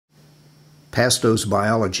Pasto's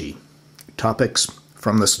Biology, Topics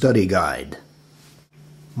from the Study Guide.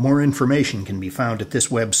 More information can be found at this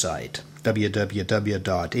website,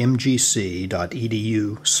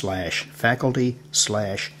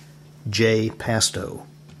 www.mgc.edu/faculty/jpasto.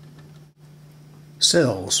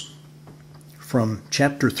 Cells, from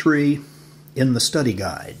Chapter 3 in the Study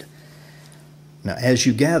Guide. Now, as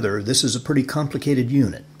you gather, this is a pretty complicated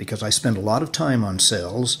unit because I spend a lot of time on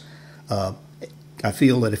cells. I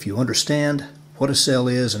feel that if you understand what a cell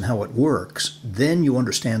is and how it works, then you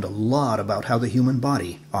understand a lot about how the human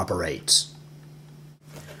body operates.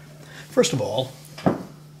 First of all,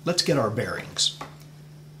 let's get our bearings.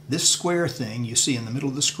 This square thing you see in the middle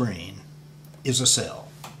of the screen is a cell.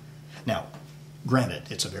 Now, granted,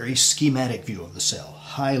 it's a very schematic view of the cell,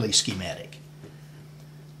 highly schematic.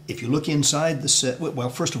 If you look inside the cell,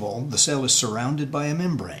 well, first of all, the cell is surrounded by a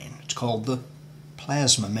membrane. It's called the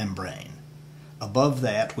plasma membrane. Above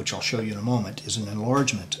that, which I'll show you in a moment, is an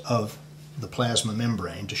enlargement of the plasma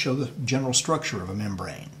membrane to show the general structure of a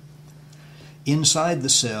membrane. Inside the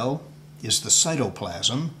cell is the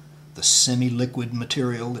cytoplasm, the semi-liquid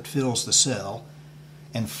material that fills the cell,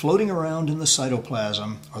 and floating around in the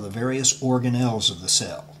cytoplasm are the various organelles of the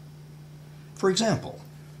cell. For example,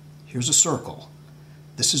 here's a circle.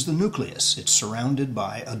 This is the nucleus. It's surrounded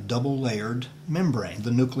by a double-layered membrane, the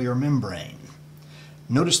nuclear membrane.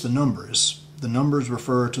 Notice the numbers. The numbers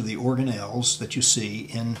refer to the organelles that you see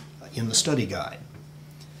in the study guide.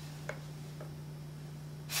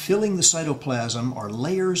 Filling the cytoplasm are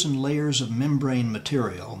layers and layers of membrane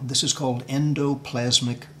material. This is called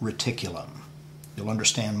endoplasmic reticulum. You'll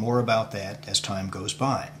understand more about that as time goes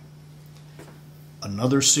by.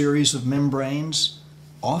 Another series of membranes,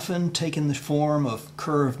 often taking the form of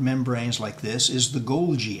curved membranes like this, is the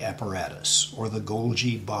Golgi apparatus, or the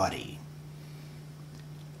Golgi body.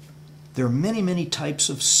 There are many, many types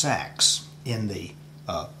of sacs in the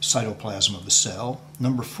cytoplasm of the cell.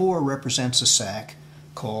 Number 4 represents a sac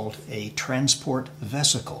called a transport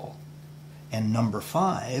vesicle. And number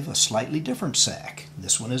 5, a slightly different sac.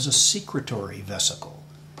 This one is a secretory vesicle.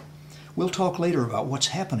 We'll talk later about what's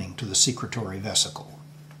happening to the secretory vesicle.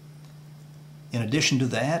 In addition to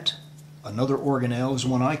that, another organelle is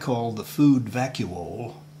one I call the food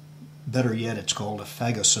vacuole. Better yet, it's called a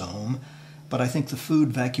phagosome, but I think the food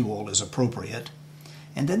vacuole is appropriate.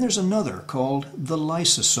 And then there's another called the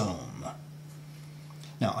lysosome.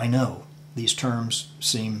 Now, I know these terms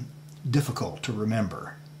seem difficult to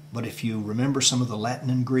remember, but if you remember some of the Latin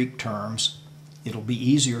and Greek terms, it'll be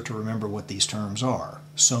easier to remember what these terms are.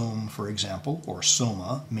 Some, for example, or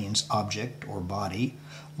soma, means object or body.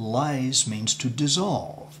 Lys means to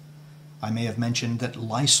dissolve. I may have mentioned that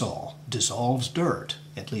Lysol dissolves dirt.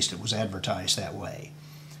 At least it was advertised that way.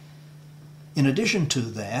 In addition to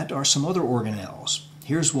that are some other organelles.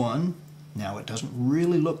 Here's one. Now, it doesn't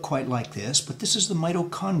really look quite like this, but this is the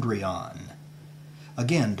mitochondrion.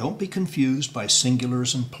 Again, don't be confused by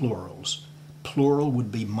singulars and plurals. Plural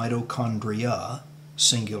would be mitochondria,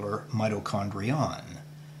 singular mitochondrion.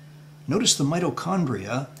 Notice the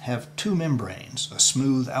mitochondria have two membranes, a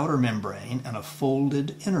smooth outer membrane and a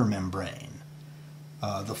folded inner membrane.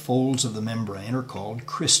 The folds of the membrane are called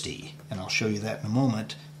cristae, and I'll show you that in a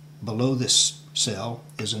moment. Below this cell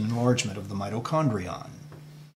is an enlargement of the mitochondrion.